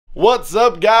What's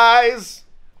up, guys?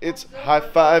 It's High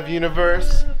Five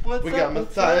Universe. We got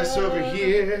Matthias over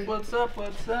here. What's up?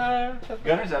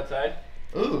 Gunner's outside.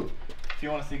 Ooh. If you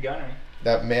want to see Gunner.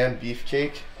 That man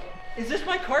beefcake. Is this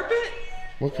my carpet?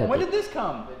 What carpet? When did this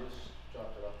come?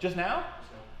 Just now?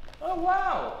 Oh,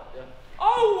 wow.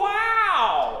 Oh,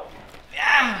 wow.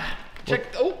 Yeah. Check.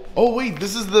 Oh. Oh wait,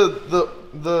 this is the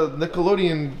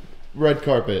Nickelodeon red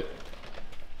carpet.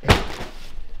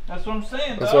 That's what I'm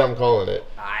saying, That's what I'm calling it.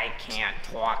 I can't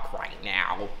talk right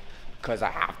now because I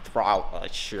have throat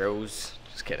issues.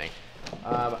 Just kidding.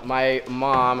 My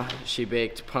mom, she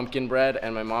baked pumpkin bread,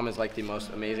 and my mom is like the most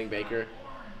amazing baker.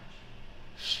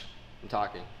 Shh, I'm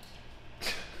talking.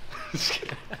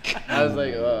 I was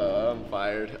like, oh, I'm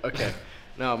fired. Okay.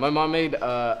 No, my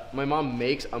mom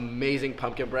makes amazing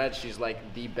pumpkin bread. She's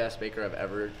like the best baker I've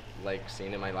ever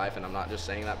seen in my life, and I'm not just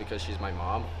saying that because she's my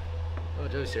mom. Oh,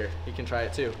 Joe's here. He can try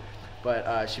it too.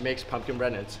 But she makes pumpkin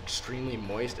bread, and it's extremely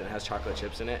moist and has chocolate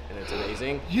chips in it, and it's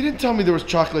amazing. You didn't tell me there was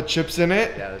chocolate chips in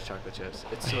it. Yeah, there's chocolate chips.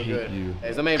 It's so I hate good. you.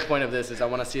 As the main point of this is I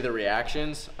want to see the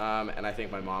reactions, and I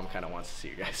think my mom kind of wants to see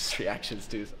you guys' reactions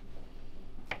too.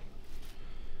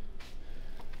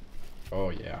 Oh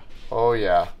yeah. Oh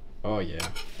yeah. Oh yeah.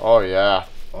 Oh yeah.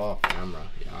 Oh camera.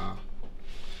 Yeah.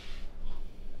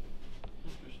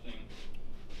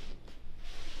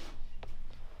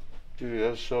 Dude,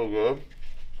 that's so good.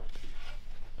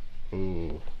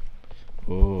 Ooh.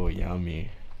 Ooh, yummy.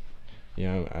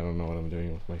 Yeah, I don't know what I'm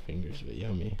doing with my fingers, but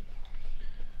yummy.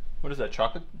 What is that,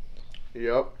 chocolate?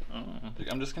 Yep.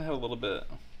 I'm just going to have a little bit.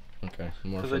 Okay,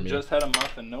 more Because for I me. just had a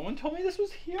muffin. No one told me this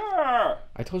was here.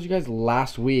 I told you guys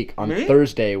last week on Me?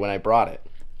 Thursday when I brought it.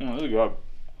 Oh, this is good.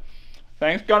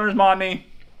 Thanks, Gunner's mommy.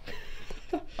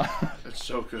 It's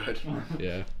so good.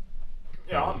 Yeah.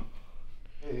 Yeah.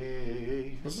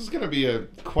 Hey. This is gonna be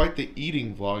quite the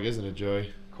eating vlog, isn't it,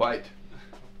 Joey? Quite.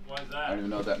 Why is I that? don't even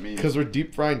know what that means. Because we're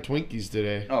deep frying Twinkies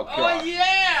today. Oh, God.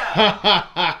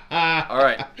 yeah! All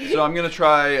right, so I'm going to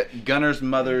try Gunner's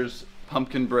mother's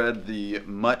pumpkin bread, the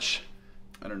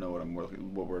I don't know what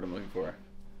word I'm looking for.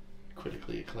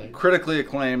 Critically acclaimed. Critically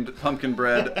acclaimed pumpkin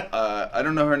bread. I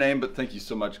don't know her name, but thank you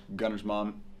so much, Gunner's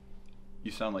mom.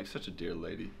 You sound like such a dear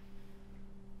lady.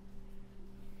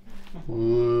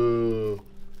 Ooh.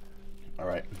 All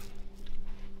right.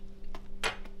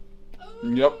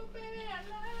 Yep.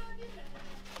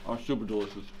 Oh, super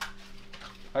delicious.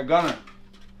 Hey, Gunner.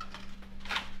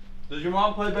 Does your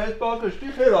mom play baseball? Because she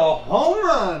hit a home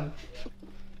run.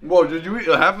 Whoa, did you eat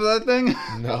half of that thing?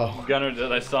 No. Gunner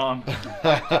did. I saw him.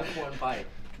 One bite.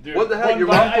 Dude, What the heck? one Your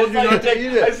bite. mom told you I saw not to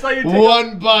eat it. I saw you take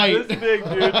One bite. this big,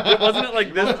 dude. Wasn't it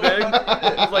like this big?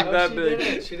 It was like that she big.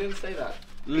 Didn't. She didn't say that.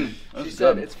 That's She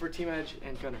said good. it's for Team Edge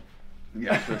and Gunner.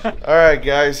 Yeah, for sure. All right,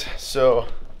 guys. So,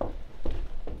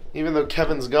 even though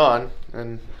Kevin's gone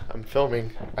and I'm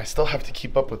filming, I still have to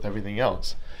keep up with everything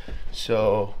else.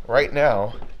 So, right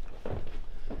now,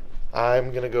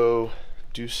 I'm gonna go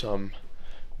do some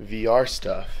VR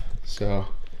stuff. So,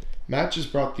 Matt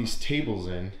just brought these tables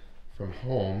in from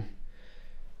home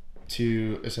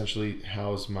to essentially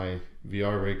house my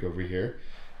VR rig over here,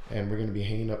 and we're gonna be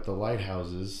hanging up the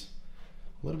lighthouses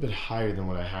a little bit higher than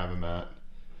what I have them at,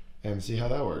 and see how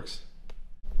that works.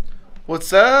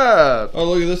 What's up?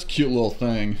 Oh, look at this cute little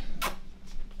thing.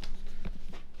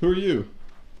 Who are you?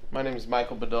 My name is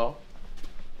Michael Badal.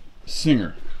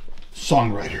 Singer,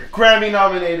 songwriter, Grammy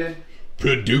nominated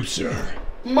producer,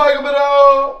 Michael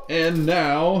Badal. and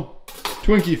now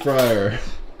Twinkie Fryer.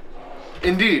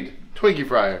 Indeed, Twinkie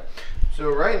Fryer. So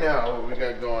right now, what we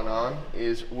got going on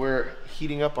is we're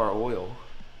heating up our oil.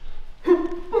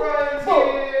 Brian's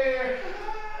here.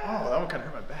 Oh, that one kind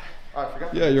of hurt my back. Oh, I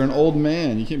forgot. Yeah, you're an old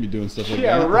man. You can't be doing stuff like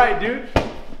Yeah, that. right, dude.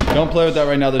 Don't play with that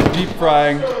right now. There's deep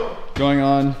frying going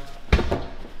on.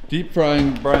 Deep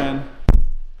frying, Brian.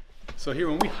 So here,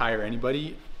 when we hire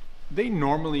anybody, they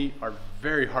normally are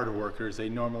very hard workers. They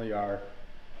normally are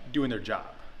doing their job.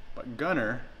 But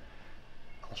Gunner,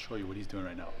 I'll show you what he's doing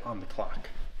right now on the clock.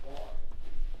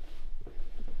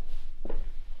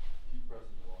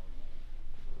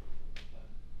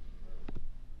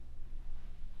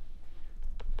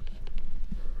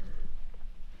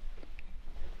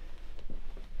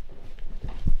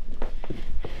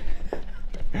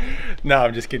 No,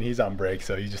 I'm just kidding. He's on break,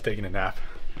 so he's just taking a nap.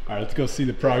 All right, let's go see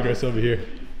the progress over here.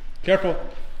 Careful.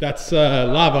 That's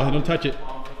lava. Don't touch it.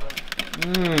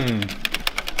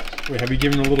 Wait, have you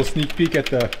given a little sneak peek at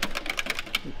the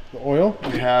oil?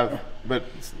 We have, but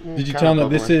Did you tell them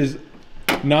that this is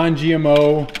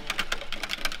non-GMO,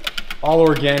 all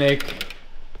organic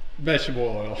vegetable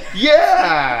oil?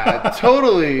 Yeah,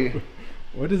 totally.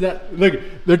 What is that? Look,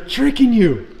 they're tricking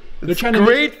you. They're It's trying to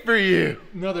great for you.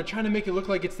 No, they're trying to make it look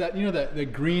like it's that, you know, that the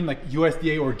green, like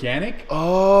USDA organic.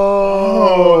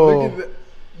 Oh, Look at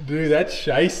that. Dude, that's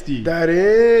shiesty. that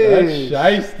is.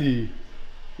 That's shiesty.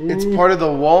 It's Ooh. part of the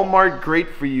Walmart Great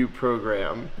For You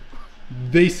program.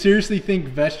 They seriously think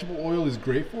vegetable oil is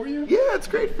great for you? Yeah, it's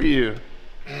great for you.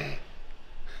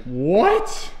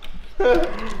 What?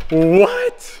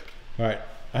 What? All right.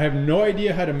 I have no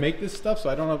idea how to make this stuff, so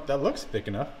I don't know if that looks thick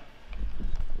enough.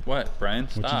 What, Brian?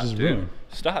 you Stop, just dude. ruined.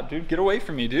 Stop, dude. Get away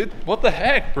from me, dude. What the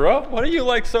heck, bro? What are you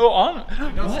like so on?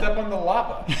 Don't step on the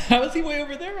lava. How is he way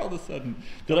over there all of a sudden?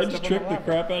 Did I just Step on trick the the lava.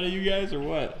 crap out of you guys or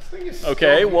what?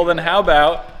 Okay, well then how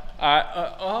about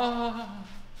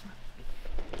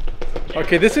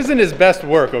Okay, this isn't his best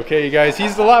work, okay, you guys?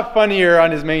 He's a lot funnier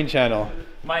on his main channel.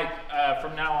 Mike,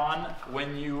 from now on,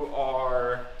 when you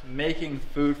are making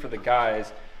food for the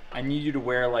guys, I need you to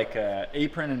wear like a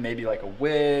apron and maybe like a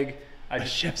wig.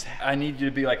 chef's hat. I need you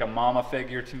to be like a mama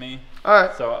figure to me. All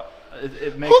right. So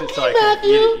it makes it so I can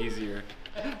eat it easier.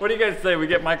 What do you guys say? We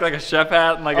get Mike like a chef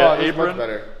hat and like Oh, an this is apron? much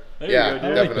better. There you Yeah, go,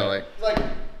 dude. definitely.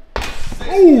 It's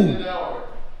like Ooh!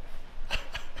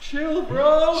 Chill,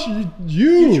 bro. You!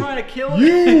 You trying to kill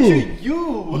me?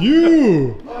 You!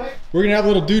 You! We're gonna have a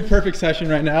little dude perfect session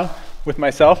right now with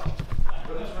myself.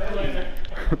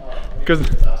 Because,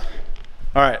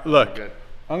 all right, look,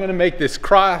 I'm gonna make this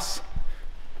cross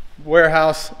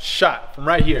warehouse shot from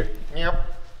right here. Yep.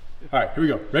 All right, here we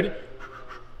go. Ready?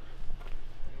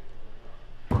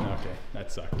 Okay,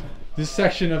 that sucked. This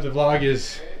section of the vlog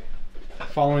is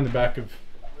following the back of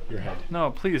your head.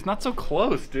 No, please, not so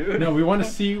close, dude. No, we want to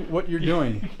see what you're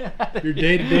doing. Your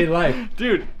day-to-day life.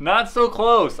 Dude, not so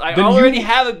close. I Then already you-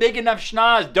 have a big enough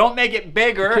schnoz. Don't make it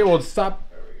bigger. Okay, well, stop.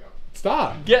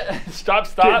 Stop. Stop.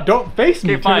 Okay, don't face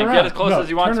me. Okay, fine. Turn Get around. as close No, as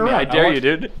you want turn to me. I around. dare want- you,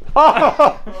 dude.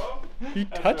 He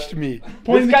touched me. This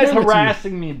Pointing the guy's camera to you.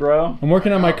 harassing me, bro. I'm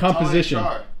working on my Tell composition.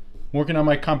 HR. I'm working on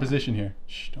my composition here.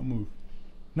 Shh, don't move.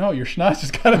 No, your schnoz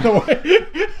just got in the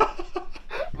way.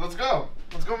 Let's go.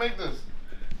 Let's go make this.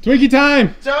 Twinkie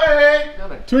time! Sorry.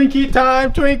 Twinkie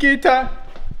time! Twinkie time!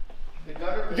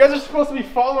 You guys are supposed to be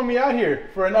following me out here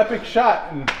for an epic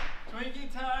shot and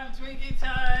Twinkie time, Twinkie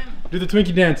time. do the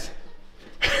Twinkie dance.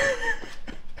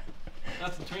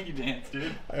 That's the Twinkie dance,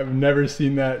 dude. I've never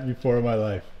seen that before in my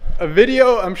life. A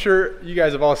video I'm sure you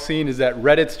guys have all seen is that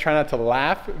Reddit's Try Not to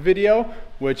Laugh video,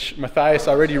 which Matthias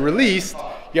already released.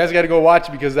 You guys gotta go watch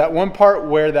it because that one part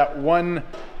where that one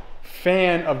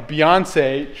fan of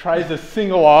Beyonce tries to sing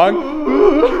along.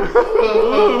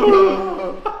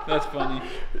 That's funny.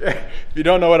 If you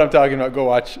don't know what I'm talking about, go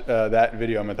watch that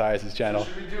video on Matthias' channel.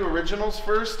 Should we do originals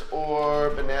first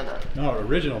or banana? No,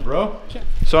 original, bro.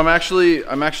 So I'm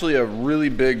actually a really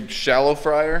big shallow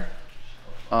fryer,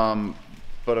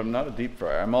 but I'm not a deep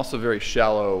fryer. I'm also very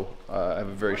shallow. I have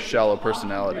a very shallow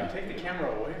personality. Take the camera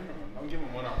away from him. Don't give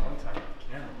him one-on-one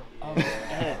time with the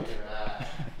camera.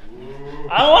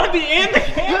 I want to be in the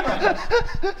camera.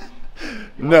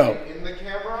 No, In the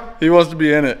camera? he wants to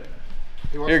be in it.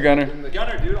 He wants Here, to Gunner. be in the-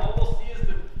 Gunner, dude, all we'll see is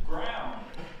the ground.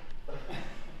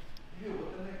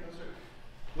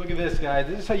 Look at this, guys.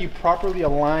 This is how you properly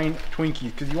align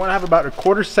Twinkies, because you want to have about a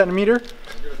 1/4 centimeter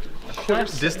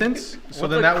distance. So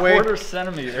then that way, Quarter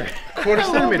centimeter. 1/4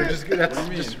 centimeter.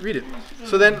 Just read it.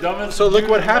 So then, Dumbest so look dude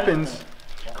what in happens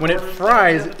when it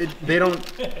fries. They don't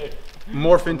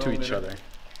morph into each other.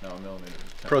 No, millimeters.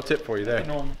 Pro tip for you there.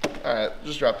 All right,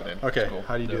 just drop it in. Okay, Cool.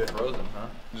 how do you do it? Frozen, huh?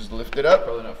 Just lift it up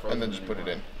Probably not frozen and then just put it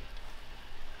in.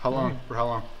 How long? For how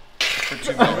long? For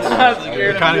 2 minutes.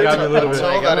 Kind of got me a little bit.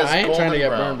 Until that is I ain't trying to golden get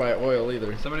brown. burned by oil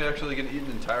either. Somebody actually gonna eat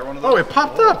an entire one of those? Oh, it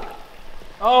popped up.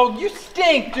 Oh, you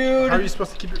stink, dude. How are you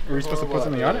supposed to keep it? Are we supposed to put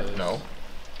something on it? No.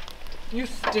 You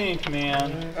stink,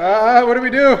 man. What do we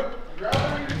do?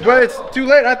 But it's too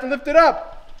late. I have to lift it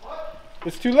up.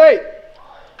 It's too late.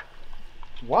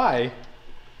 Why?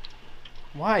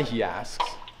 Why, he asks.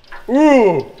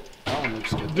 Ooh, That one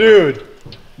looks good. dude,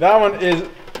 that one is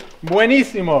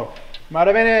buenísimo.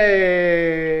 Maravene.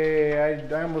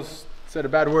 I almost said a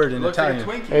bad word in Looks like a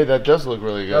Italian. Twinkie. Hey, that does look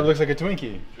really That good. looks like a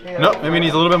Twinkie. No, maybe it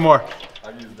needs a little bit more.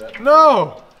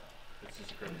 No.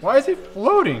 Why is it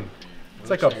floating? It's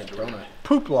like a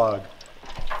poop log.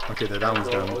 Okay, there, that one's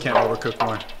done. We can't overcook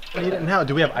more. Eat it now.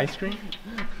 Do we have ice cream?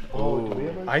 Oh,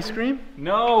 ice cream?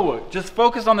 No, just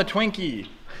focus on the Twinkie.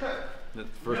 That's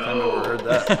the first time I've ever heard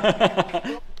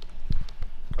that.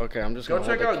 Okay, I'm just Go gonna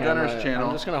check hold out the camera. Gunner's channel.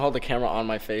 I'm just gonna hold the camera on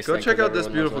my face. Go then, check 'cause out this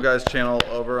everyone knows beautiful what- guy's channel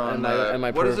over on And my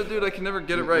what is perf- it, dude? I can never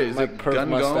get it right. Is my it perf Gun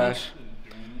mustache.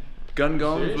 Gun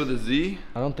Gomes with a Z?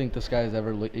 I don't think this guy's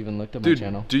ever even looked at my Dude,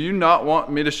 channel. do you not want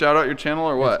me to shout out your channel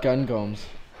or It's what? Gun Gomes.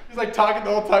 He's like talking the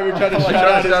whole time you're trying to Like, shout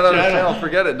out his his channel.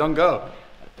 Forget it. Don't go.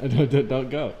 Don't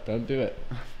go. Don't do it.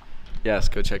 Yes,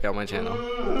 go check out my channel. All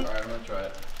right, I'm gonna try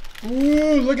it.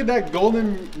 Ooh, look at that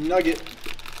golden nugget.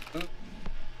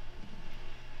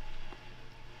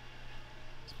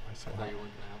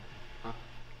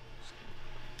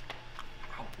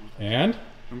 And?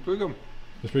 I'm pretty good.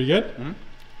 That's pretty good?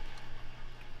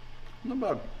 Not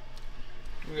bad.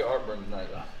 We got heartburn tonight.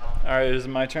 All right, is it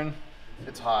my turn?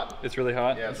 It's hot. It's really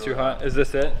hot. Yeah, it's it's too really hot. Is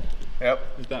this it? Yep.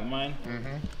 Is that mine?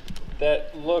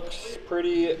 That looks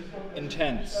pretty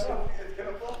intense.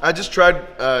 I just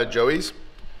tried Joey's.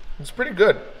 It's pretty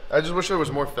good. I just wish there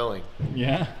was more filling.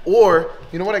 Yeah. Or,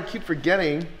 you know what I keep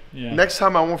forgetting? Yeah. Next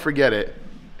time I won't forget it,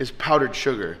 is powdered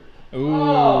sugar.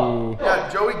 Ooh. Yeah,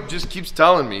 Joey just keeps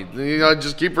telling me. You know, I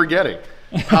just keep forgetting.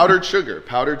 Powdered sugar,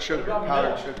 powdered sugar,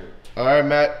 powdered sugar. All right,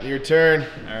 Matt, your turn.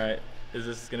 All right. Is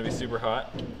this gonna be super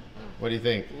hot? What do you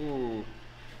think? Ooh.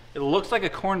 It looks like a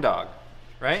corn dog,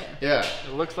 right? Yeah.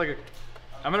 It looks like a.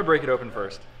 I'm gonna break it open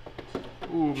first.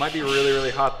 Ooh, might be really,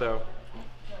 really hot though.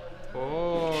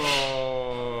 Oh.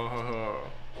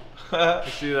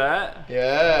 You see that?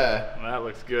 Yeah. That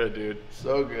looks good, dude.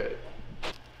 So good.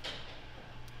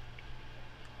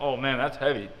 Oh man, that's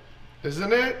heavy.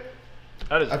 Isn't it?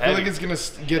 That is I heavy. feel like it's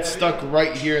gonna get stuck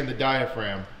right here in the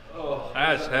diaphragm.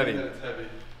 That's heavy. It's heavy.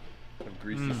 Some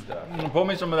greasy stuff. Pull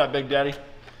me some of that, Big Daddy.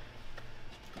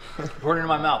 Pour it into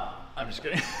my mouth. I'm just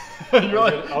kidding.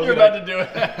 You're about to do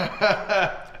it.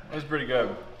 That was pretty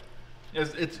good.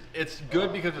 It's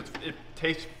good because it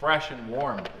tastes fresh and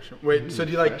warm. Wait, so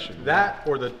do you like that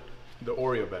or the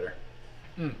Oreo better?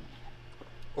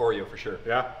 Oreo for sure.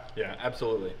 Yeah? Yeah,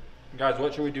 absolutely. Guys,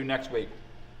 what should we do next week?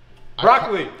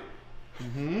 Broccoli.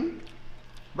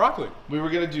 Broccoli. We were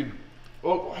gonna do.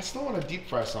 Oh, I still want to deep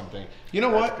fry something. You know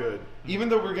what? That's good. Even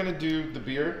though we're gonna do the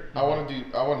beer, I want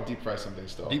to deep fry something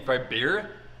still. Deep fried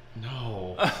beer?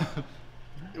 No.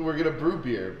 We're gonna brew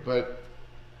beer, but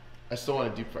I still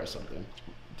want to deep fry something.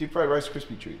 Deep fried Rice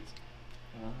Krispie treats.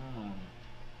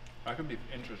 That could be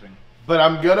interesting. But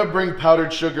I'm gonna bring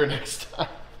powdered sugar next time.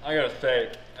 I gotta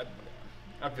say,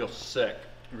 I feel sick.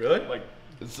 Really? Like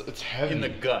It's heavy. in the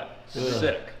gut. Ugh.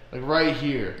 Sick. Like right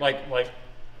here. Like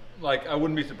I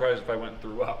wouldn't be surprised if I went and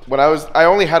threw up. When I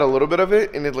only had a little bit of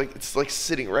it, and it's like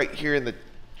sitting right here in the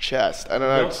chest. I don't know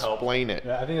how to Milk helps. explain it.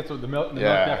 Yeah, I think that's what the milk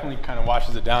Yeah. definitely kind of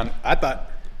washes it down. I thought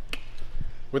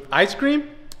with ice cream,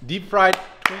 deep fried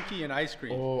Twinkie and ice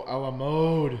cream. Oh, a la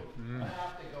mode.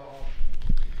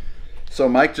 So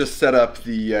Mike just set up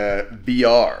the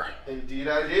VR, Indeed,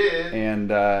 I did.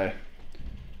 and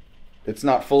it's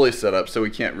not fully set up, so we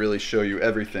can't really show you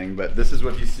everything. But this is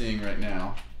what he's seeing right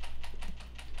now,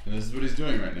 and this is what he's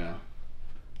doing right now.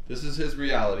 This is his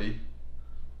reality,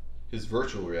 his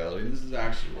virtual reality. And this is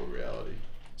actual reality.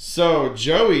 So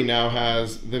Joey now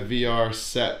has the VR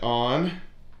set on.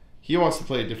 He wants to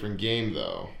play a different game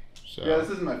though. So Yeah, this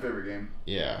isn't my favorite game.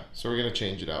 yeah, so we're gonna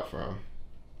change it out for him.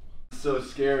 It's so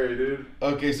scary, dude.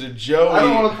 Okay, so Joey. I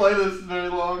don't want to play this very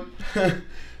long.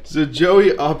 So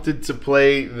Joey opted to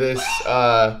play this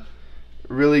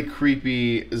really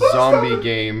creepy zombie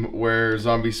game where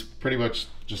zombies pretty much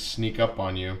just sneak up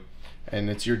on you, and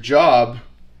it's your job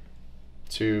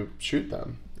to shoot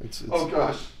them. It's Oh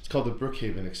gosh. It's called the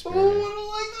Brookhaven Oh, experiment. I don't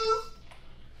like this.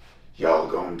 Y'all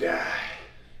gonna die.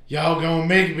 Y'all gonna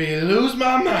make me lose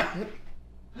my mind.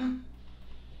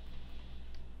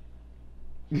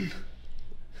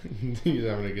 He's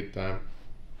having a good time.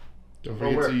 Don't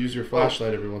forget where? to use your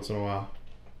flashlight every once in a while.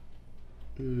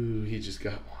 Ooh, he just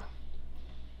got one.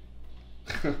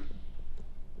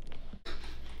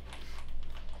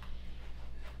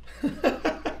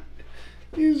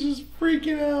 He's just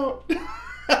freaking out.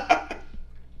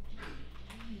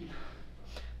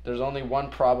 There's only one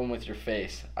problem with your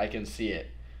face. I can see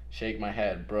it. Shake my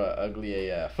head, bruh. Ugly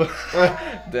AF.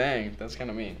 Dang, that's kind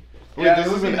of mean. Wait, Yeah, this it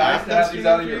would is be an nice app to have that's these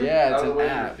out of using your- Yeah, it's out of the an way of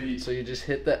your app. feet. So you just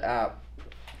hit the app,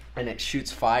 and it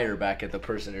shoots fire back at the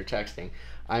person you're texting.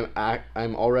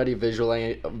 I'm already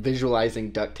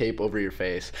visualizing duct tape over your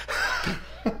face.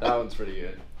 That one's pretty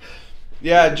good.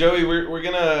 Yeah, Joey, we're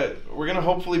gonna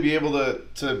hopefully be able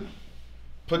to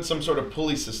put some sort of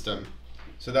pulley system,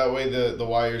 so that way the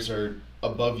wires are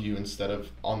above you instead of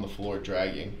on the floor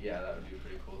dragging. Yeah, that would be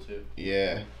pretty cool too.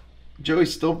 Yeah,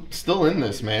 Joey's still in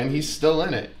this, man. He's still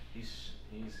in it. He's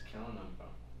killing them, bro.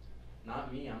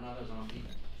 Not me. I'm not a zombie.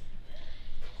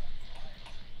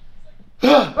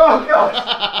 Oh gosh!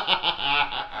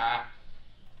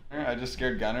 I just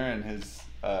scared Gunner, and his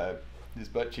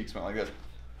butt cheeks went like this.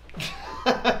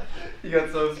 He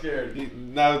got so scared.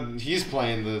 Now he's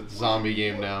playing the zombie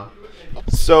game now.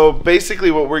 So basically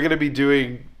what we're going to be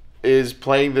doing is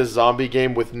playing this zombie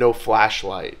game with no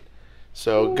flashlight.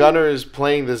 So Gunner is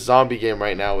playing this zombie game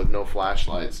right now with no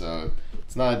flashlight, so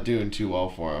it's not doing too well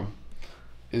for him.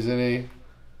 Isn't he?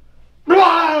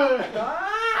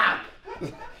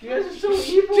 You guys are so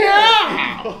evil.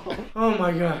 Oh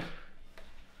my god.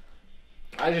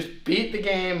 I just beat the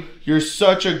game You're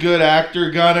such a good actor,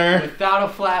 Gunner. without a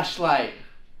flashlight.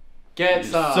 Get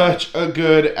some. Such a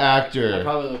good I actor.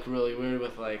 probably look really weird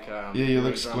with like Yeah, you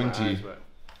look rings around my squinty. eyes, but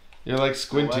You're like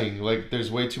squinting. Like there's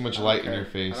way too much light in care. your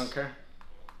face. I don't care.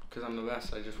 Because I'm the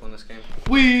best. I just won this game.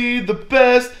 We the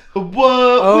best of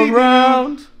what we do.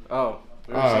 Around. Oh.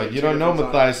 we were singing You two don't know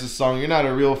different Matthias' song. You're not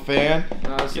a real fan. songs.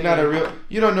 No, I was You're not a singing- real.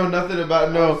 You don't know nothing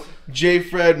about no J.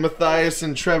 Fred, Matthias,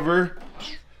 and Trevor.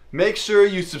 Make sure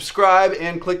you subscribe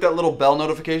and click that little bell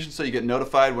notification so you get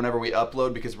notified whenever we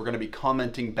upload, because we're going to be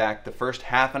commenting back the first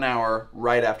half an hour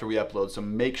right after we upload. So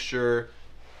make sure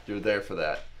you're there for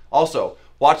that. Also,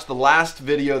 watch the last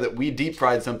video that we deep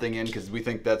fried something in because we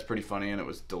think that's pretty funny and it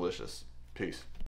was delicious. Peace.